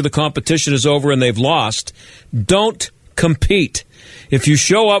after the competition is over and they've lost, don't compete. If you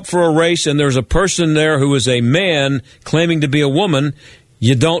show up for a race and there's a person there who is a man claiming to be a woman,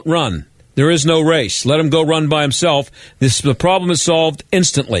 you don't run. There is no race. Let him go run by himself. The problem is solved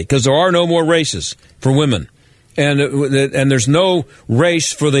instantly because there are no more races for women. And there's no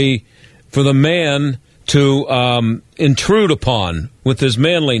race for the man to intrude upon with his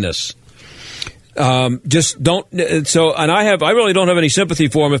manliness. Just don't. So, and I really don't have any sympathy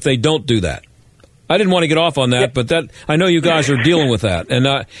for them if they don't do that. I didn't want to get off on that, but I know you guys are dealing with that, and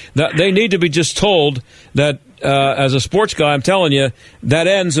that they need to be just told that. As a sports guy, I'm telling you, that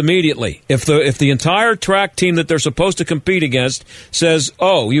ends immediately. If the entire track team that they're supposed to compete against says,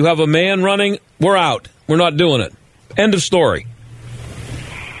 oh, you have a man running, we're out. We're not doing it. End of story.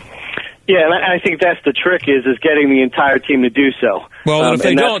 Yeah, and I think that's the trick is getting the entire team to do so. Well, if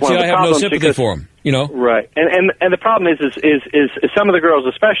they don't, I have no sympathy for them. You know, right? And the problem is some of the girls,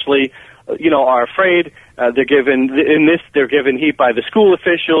 especially, are afraid. They're given heat by the school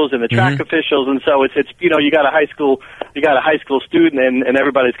officials and the track officials, and so it's you got a high school student, and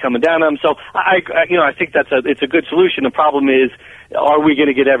everybody's coming down on them. So I think it's a good solution. The problem is, are we going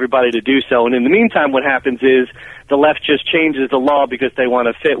to get everybody to do so? And in the meantime, what happens is the left just changes the law because they want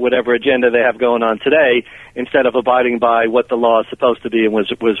to fit whatever agenda they have going on today, instead of abiding by what the law is supposed to be and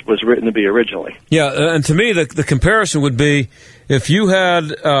was written to be originally. Yeah, and to me, the comparison would be if you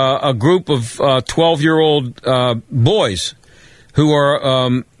had a group of 12-year-old boys who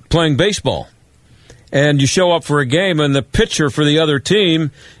are playing baseball, and you show up for a game, and the pitcher for the other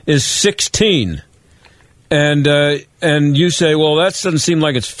team is 16, and you say, well, that doesn't seem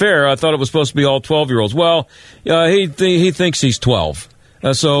like it's fair. I thought it was supposed to be all 12-year-olds. Well, he thinks he's 12,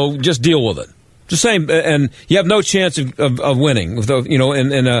 so just deal with it. Just saying, and you have no chance of winning,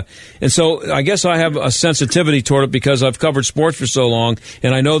 and so I guess I have a sensitivity toward it because I've covered sports for so long,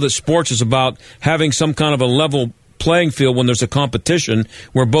 and I know that sports is about having some kind of a level playing field when there's a competition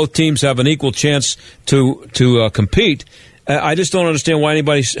where both teams have an equal chance to compete. I just don't understand why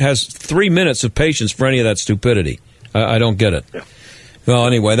anybody has 3 minutes of patience for any of that stupidity. I don't get it. Yeah. Well,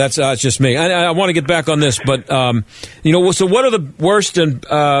 anyway, that's just me. I want to get back on this, but so what are the worst and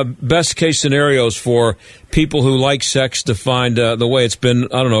best case scenarios for people who like sex to find the way it's been?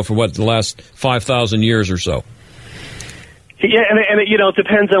 I don't know, for the last 5,000 years or so. Yeah, and it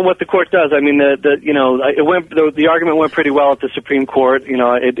depends on what the court does. I mean, the argument went pretty well at the Supreme Court.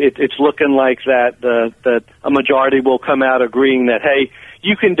 It's looking like that a majority will come out agreeing that, hey,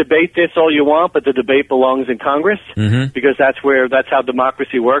 you can debate this all you want, but the debate belongs in Congress because that's how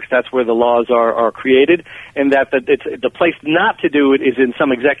democracy works. That's where the laws are created, and that it's the place not to do it is in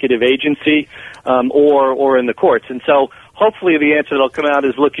some executive agency or in the courts. And so hopefully the answer that'll come out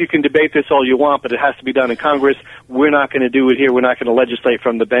is, look, you can debate this all you want, but it has to be done in Congress. We're not going to do it here. We're not going to legislate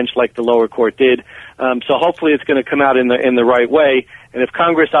from the bench like the lower court did. So hopefully it's going to come out in the right way. And if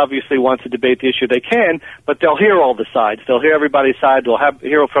Congress obviously wants to debate the issue, they can, but they'll hear all the sides. They'll hear everybody's side. They'll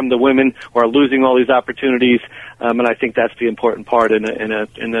hear from the women who are losing all these opportunities. And I think that's the important part in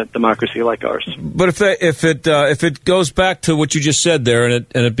a democracy like ours. But if it goes back to what you just said there, and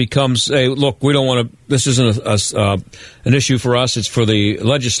it becomes, hey, look, we don't want to. This isn't an issue for us. It's for the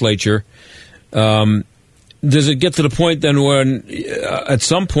legislature. Does it get to the point then when, at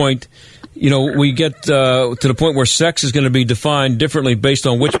some point, we get to the point where sex is going to be defined differently based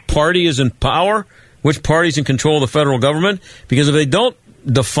on which party is in power, which party's in control of the federal government? Because if they don't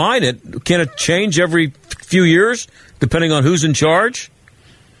define it, can it change every few years depending on who's in charge?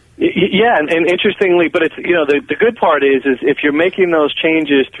 Yeah, and interestingly, but it's the good part is if you're making those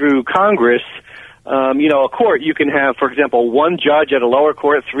changes through Congress. A court, you can have, for example, one judge at a lower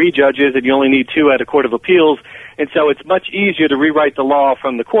court, 3 judges, and you only need 2 at a court of appeals. And so it's much easier to rewrite the law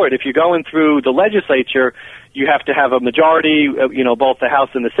from the court. If you're going through the legislature, you have to have a majority, both the House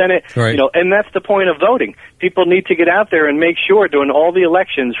and the Senate, right. And that's the point of voting. People need to get out there and make sure during all the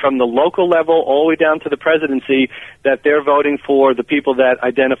elections, from the local level all the way down to the presidency, that they're voting for the people that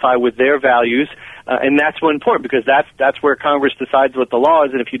identify with their values. And that's what's important, because that's where Congress decides what the law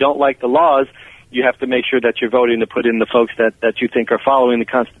is. And if you don't like the laws, you have to make sure that you're voting to put in the folks that you think are following the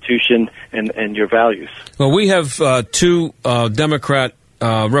Constitution and your values. Well, we have 2 Democrat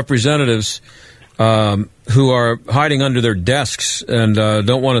representatives who are hiding under their desks and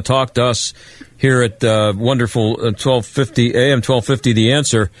don't want to talk to us here at wonderful 1250 AM 1250 The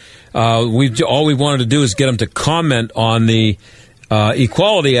Answer. All we wanted to do is get them to comment on the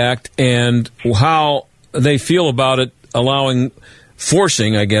Equality Act and how they feel about it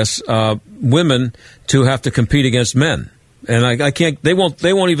forcing, I guess, women to have to compete against men. And I can't. They won't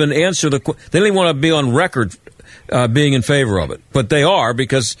even answer they don't even want to be on record being in favor of it, but they are,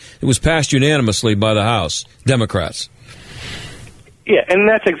 because it was passed unanimously by the House Democrats. Yeah, and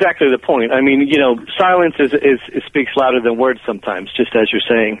that's exactly the point. I mean, silence speaks louder than words sometimes, just as you're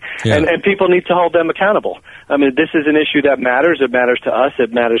saying. Yeah. And people need to hold them accountable. I mean, this is an issue that matters. It matters to us.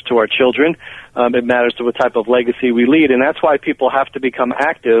 It matters to our children. It matters to what type of legacy we lead. And that's why people have to become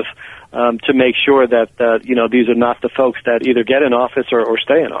active to make sure that, these are not the folks that either get in office or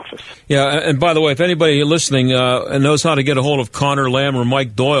stay in office. Yeah, and by the way, if anybody listening knows how to get a hold of Connor Lamb or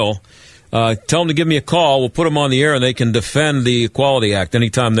Mike Doyle, tell them to give me a call. We'll put them on the air, and they can defend the Equality Act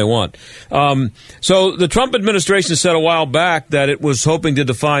anytime they want. So the Trump administration said a while back that it was hoping to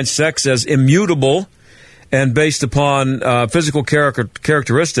define sex as immutable and based upon physical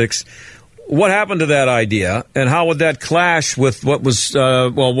characteristics. What happened to that idea, and how would that clash with what was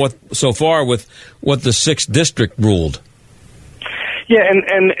what so far with what the 6th District ruled? Yeah,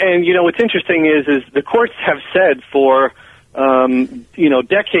 and what's interesting is the courts have said for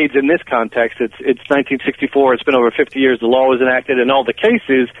decades in this context. It's 1964. It's been over 50 years. The law was enacted in all the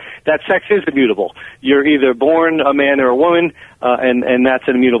cases that sex is immutable. You're either born a man or a woman, and that's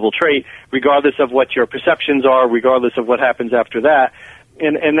an immutable trait, regardless of what your perceptions are, regardless of what happens after that.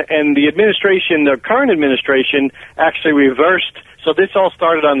 And the administration, the current administration, actually reversed. So this all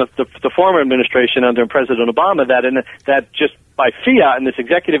started on the former administration under President Obama. That just by fiat, and this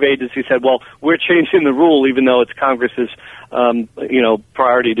executive agency said, well, we're changing the rule, even though it's Congress's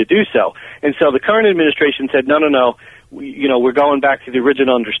priority to do so. And so the current administration said, no, we're going back to the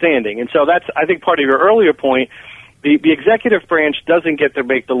original understanding. And so that's, I think, part of your earlier point. The executive branch doesn't get to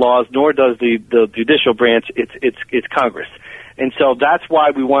make the laws, nor does the judicial branch. It's Congress. And so that's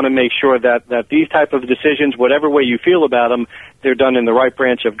why we want to make sure that these type of decisions, whatever way you feel about them, they're done in the right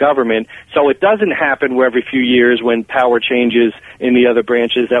branch of government. So it doesn't happen where every few years when power changes in the other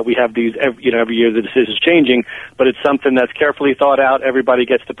branches that we have these, every year the decision's changing, but it's something that's carefully thought out. Everybody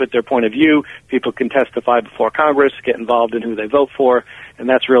gets to put their point of view. People can testify before Congress, get involved in who they vote for, and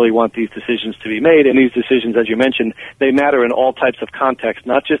that's really want these decisions to be made. And these decisions, as you mentioned, they matter in all types of contexts,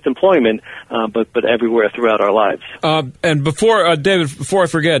 not just employment, but everywhere throughout our lives. And before I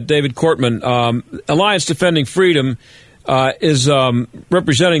forget, David Cortman, Alliance Defending Freedom is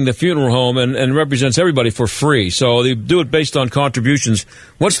representing the funeral home and represents everybody for free. So they do it based on contributions.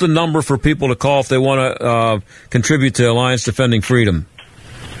 What's the number for people to call if they want to contribute to Alliance Defending Freedom?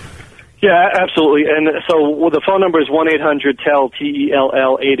 Yeah, absolutely. And so the phone number is 1-800-TELL,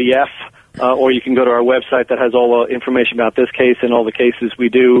 TELL-ADF. Or you can go to our website that has all the information about this case and all the cases we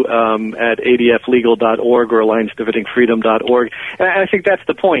do at adflegal.org or alliancedefendingfreedom.org. And I think that's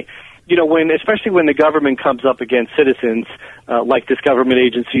the point. especially when the government comes up against citizens, like this government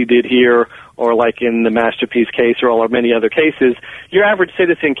agency did here, or like in the Masterpiece case, or all or many other cases, your average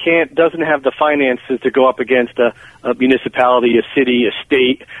citizen doesn't have the finances to go up against a municipality, a city, a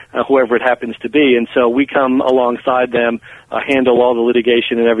state, whoever it happens to be. And so we come alongside them, handle all the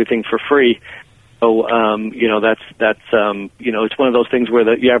litigation and everything for free. So, it's one of those things where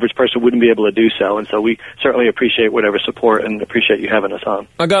the average person wouldn't be able to do so. And so we certainly appreciate whatever support and appreciate you having us on.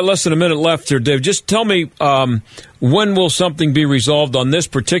 I got less than a minute left here, Dave. Just tell me, when will something be resolved on this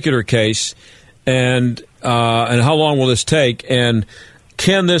particular case, and how long will this take? And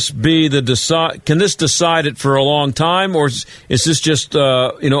can this be can this decide it for a long time, or is this just,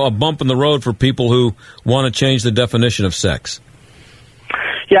 a bump in the road for people who want to change the definition of sex?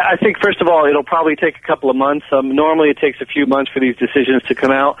 Yeah, I think, first of all, it'll probably take a couple of months. Normally it takes a few months for these decisions to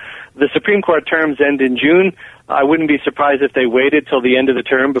come out. The Supreme Court terms end in June. I wouldn't be surprised if they waited till the end of the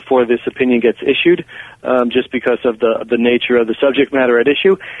term before this opinion gets issued, just because of the nature of the subject matter at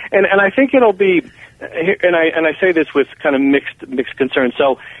issue. And I think it'll be, and I say this with kind of mixed concern.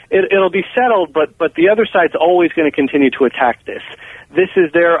 So it'll be settled, but the other side's always going to continue to attack this. This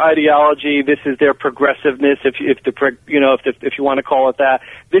is their ideology. This is their progressiveness, if you want to call it that.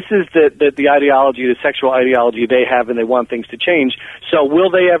 This is the ideology, the sexual ideology they have, and they want things to change. So will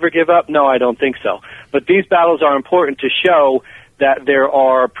they ever give up? No, I don't think so. But these battles are important to show that there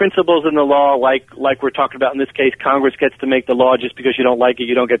are principles in the law, like we're talking about in this case. Congress gets to make the law. Just because you don't like it,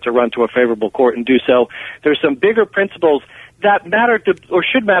 you don't get to run to a favorable court and do so. There's some bigger principles that matter to, or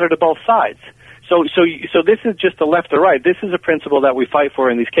should matter to, both sides. So this is just the left or right. This is a principle that we fight for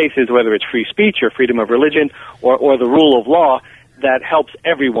in these cases, whether it's free speech or freedom of religion or the rule of law, that helps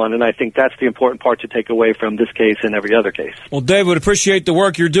everyone. And I think that's the important part to take away from this case and every other case. Well, David, appreciate the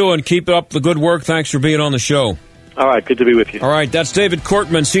work you're doing. Keep up the good work. Thanks for being on the show. All right, good to be with you. All right, that's David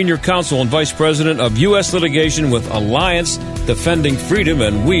Cortman, Senior Counsel and Vice President of U.S. Litigation with Alliance Defending Freedom,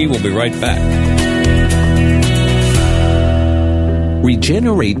 and we will be right back.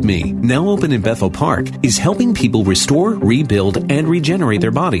 Regenerate Me, now open in Bethel Park, is helping people restore, rebuild, and regenerate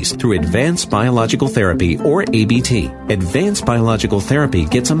their bodies through advanced biological therapy, or ABT. Advanced biological therapy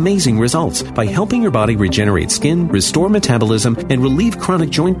gets amazing results by helping your body regenerate skin, restore metabolism, and relieve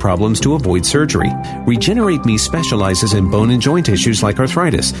chronic joint problems to avoid surgery. Regenerate Me specializes in bone and joint issues like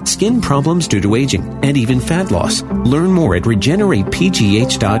arthritis, skin problems due to aging, and even fat loss. Learn more at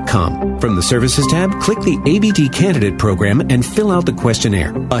regeneratepgh.com. From the Services tab, click the ABT Candidate Program and fill out the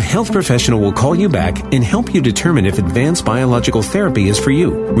questionnaire. A health professional will call you back and help you determine if advanced biological therapy is for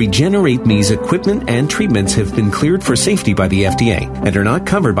you. Regenerate Me's equipment and treatments have been cleared for safety by the FDA and are not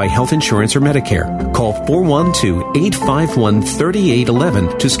covered by health insurance or Medicare. Call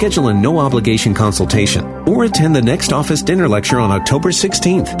 412-851-3811 to schedule a no-obligation consultation or attend the next office dinner lecture on October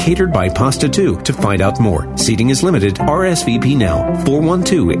 16th, catered by Pasta 2, to find out more. Seating is limited. RSVP now.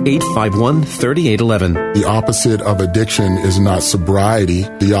 412-851-3811. The opposite of addiction is not sobriety.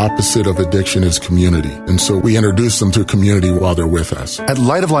 The opposite of addiction is community. And so we introduce them to community while they're with us. At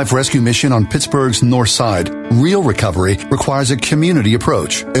Light of Life Rescue Mission on Pittsburgh's North Side, real recovery requires a community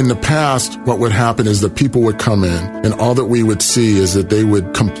approach. In the past, what would happen is that people would come in, and all that we would see is that they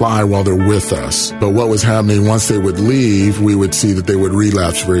would comply while they're with us. But what was happening, once they would leave, we would see that they would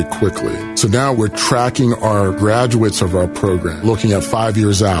relapse very quickly. So now we're tracking our graduates of our program, looking at 5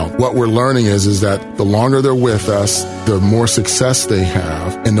 years out. What we're learning is that the longer they're with us, the more success they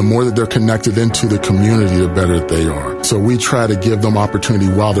have, and the more that they're connected into the community, the better they are. So we try to give them opportunity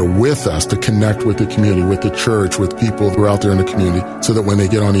while they're with us to connect with the community, with the church, with people who are out there in the community, so that when they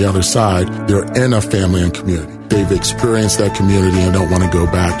get on the other side, they're in a family and community. They've experienced that community and don't want to go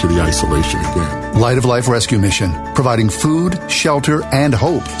back to the isolation again. Light of Life Rescue Mission, providing food, shelter, and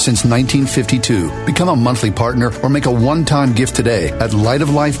hope since 1952. Become a monthly partner or make a one-time gift today at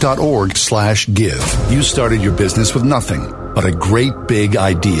lightoflife.org/give. You started your business with nothing but a great big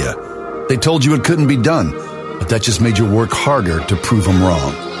idea. They told you it couldn't be done, but that just made you work harder to prove them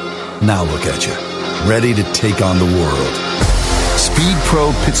wrong. Now look at you, ready to take on the world. Speed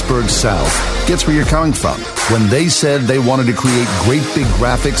Pro Pittsburgh South gets where you're coming from. When they said they wanted to create great big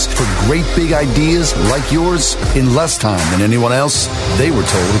graphics for great big ideas like yours in less time than anyone else, they were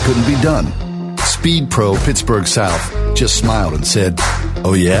told it couldn't be done. Speed Pro Pittsburgh South just smiled and said,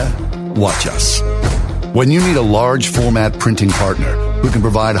 "Oh yeah? Watch us." When you need a large format printing partner who can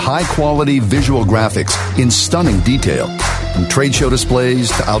provide high quality visual graphics in stunning detail, from trade show displays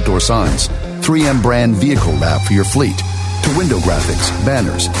to outdoor signs, 3M brand vehicle wrap for your fleet, to window graphics,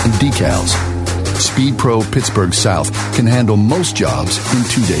 banners, and decals, Speed Pro Pittsburgh South can handle most jobs in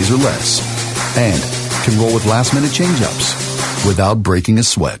 2 days or less, and can roll with last-minute change-ups without breaking a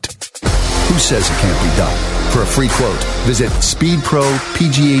sweat. Who says it can't be done? For a free quote, visit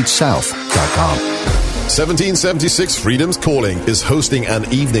speedpropghsouth.com. 1776 Freedom's Calling is hosting an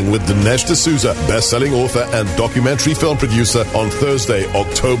evening with Dinesh D'Souza, best-selling author and documentary film producer, on Thursday,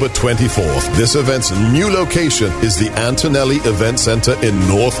 October 24th. This event's new location is the Antonelli Event Center in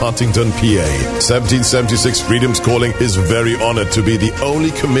North Huntington, PA. 1776 Freedom's Calling is very honored to be the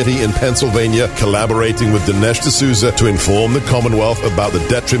only committee in Pennsylvania collaborating with Dinesh D'Souza to inform the Commonwealth about the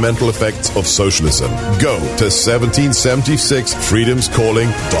detrimental effects of socialism. Go to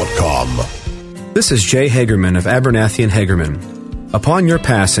 1776freedomscalling.com. This is Jay Hagerman of Abernathy and Hagerman. Upon your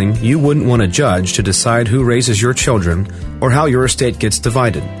passing, you wouldn't want a judge to decide who raises your children or how your estate gets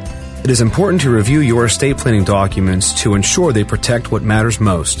divided. It is important to review your estate planning documents to ensure they protect what matters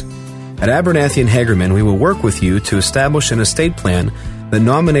most. At Abernathy and Hagerman, we will work with you to establish an estate plan that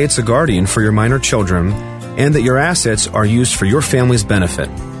nominates a guardian for your minor children and that your assets are used for your family's benefit.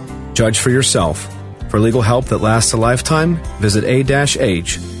 Judge for yourself. For legal help that lasts a lifetime, visit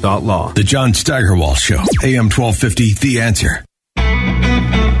a-h.law. The John Steigerwald Show, AM 1250, The Answer.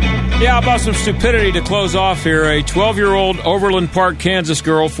 Yeah, about some stupidity to close off here. A 12-year-old Overland Park, Kansas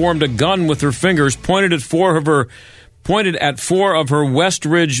girl formed a gun with her fingers, pointed at four of her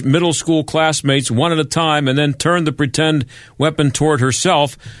Westridge middle school classmates one at a time, and then turned the pretend weapon toward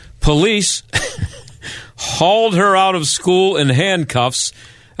herself. Police hauled her out of school in handcuffs,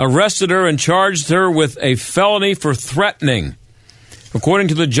 arrested her, and charged her with a felony for threatening. According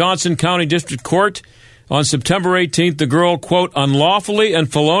to the Johnson County District Court, on September 18th, the girl, quote, unlawfully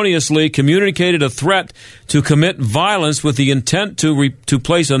and feloniously communicated a threat to commit violence with the intent to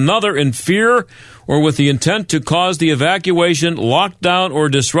place another in fear or with the intent to cause the evacuation, lockdown, or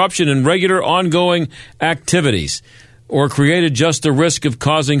disruption in regular ongoing activities, or created just the risk of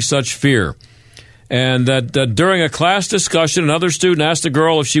causing such fear. And that during a class discussion, another student asked the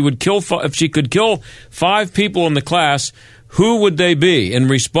girl if she could kill 5 people in the class, who would they be? In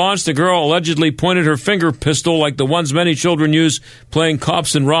response, the girl allegedly pointed her finger pistol like the ones many children use playing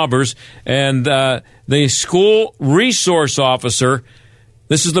cops and robbers. And the school resource officer,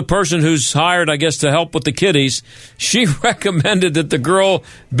 this is the person who's hired, I guess, to help with the kiddies, she recommended that the girl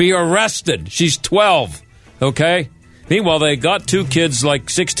be arrested. She's 12, okay? Meanwhile, they got 2 kids, like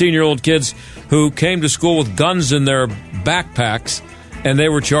 16-year-old kids, who came to school with guns in their backpacks, and they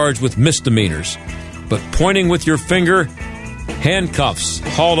were charged with misdemeanors. But pointing with your finger, handcuffs,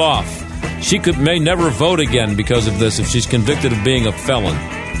 hauled off. She may never vote again because of this if she's convicted of being a felon.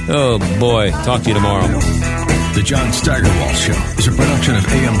 Oh, boy. Talk to you tomorrow. The John Steigerwald Show is a production of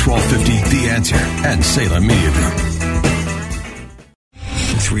AM 1250, The Answer, and Salem Media Group.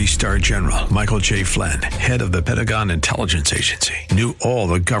 3-star General Michael J. Flynn, head of the Pentagon Intelligence Agency, knew all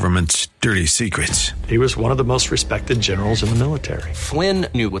the government's dirty secrets. He was one of the most respected generals in the military. Flynn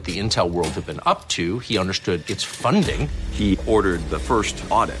knew what the intel world had been up to. He understood its funding. He ordered the first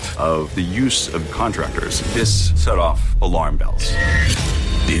audit of the use of contractors. This set off alarm bells.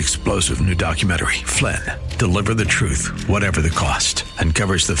 The explosive new documentary, Flynn, Deliver the Truth, Whatever the Cost,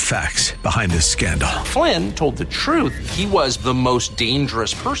 uncovers the facts behind this scandal. Flynn told the truth. He was the most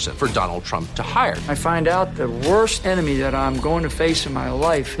dangerous person for Donald Trump to hire. I find out the worst enemy that I'm going to face in my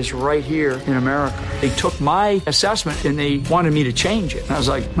life is right here in America. They took my assessment and they wanted me to change it. And I was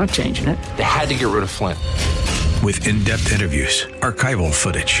like, I'm not changing it. They had to get rid of Flynn. With in-depth interviews, archival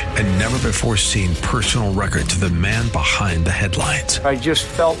footage, and never-before-seen personal records of the man behind the headlines. I just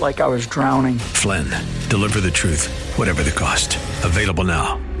felt like I was drowning. Flynn, Deliver the Truth, Whatever the Cost. Available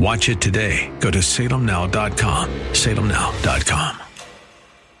now. Watch it today. Go to salemnow.com. salemnow.com.